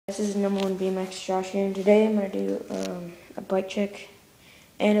This is #1 BMX Josh here, and today I'm going to do a bike check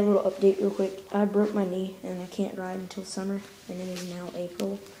and a little update real quick. I broke my knee and I can't ride until summer, and it is now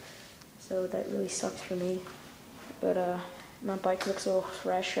April, so that really sucks for me. But my bike looks a little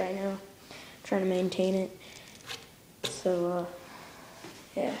fresh right now. I'm trying to maintain it. So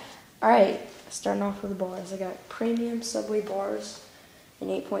yeah. Alright, starting off with the bars. I got premium Subway bars, an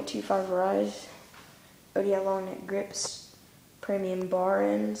 8.25 rise, ODI long neck grips, premium bar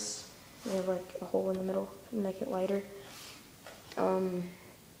ends. They have like a hole in the middle to make it lighter.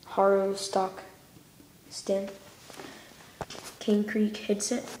 Haro stock stem. Cane Creek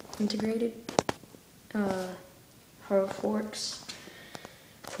headset integrated. Haro forks.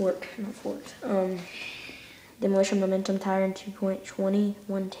 Not forks. Demolition Momentum tire in 2.20,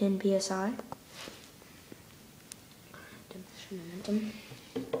 110 PSI. Demolition Momentum.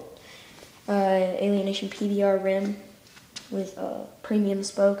 Alienation PBR rim with premium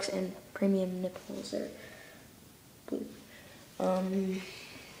spokes and premium nipples. They're blue.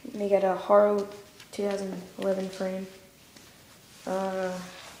 They got a Haro 2011 frame.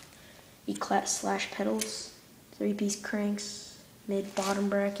 E-clat / pedals. 3-piece cranks. Mid-bottom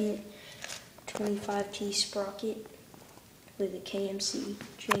bracket. 25T sprocket with a KMC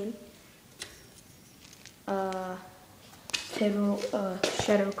chain. Pivotal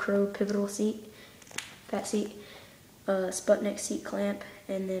Shadow Crow pivotal seat, fat seat, Sputnik seat clamp,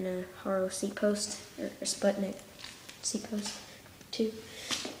 and then a Haro seat post, or Sputnik seat post too.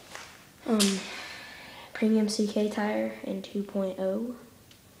 Premium CK tire in 2.0,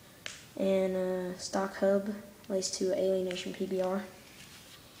 and a stock hub laced to Alienation PBR.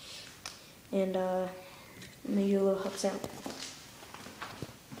 And let me do a little hub sound.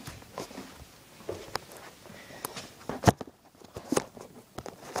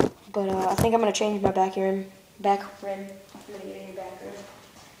 But I think I'm gonna change my back rim. I'm gonna get a new back rim.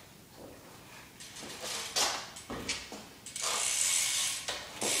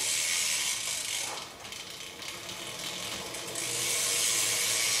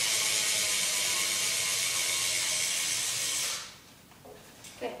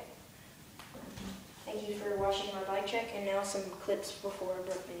 Okay. Thank you for watching my bike check, and now some clips before I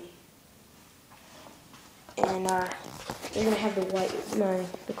broke my knee. And they're gonna have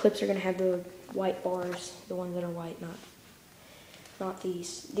the clips are gonna have the white bars, the ones that are white, not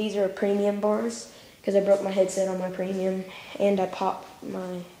these. These are premium bars because I broke my headset on my premium and I popped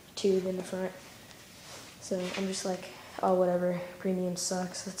my tube in the front. So I'm just like, oh whatever, premium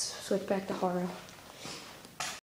sucks. Let's switch back to Haro.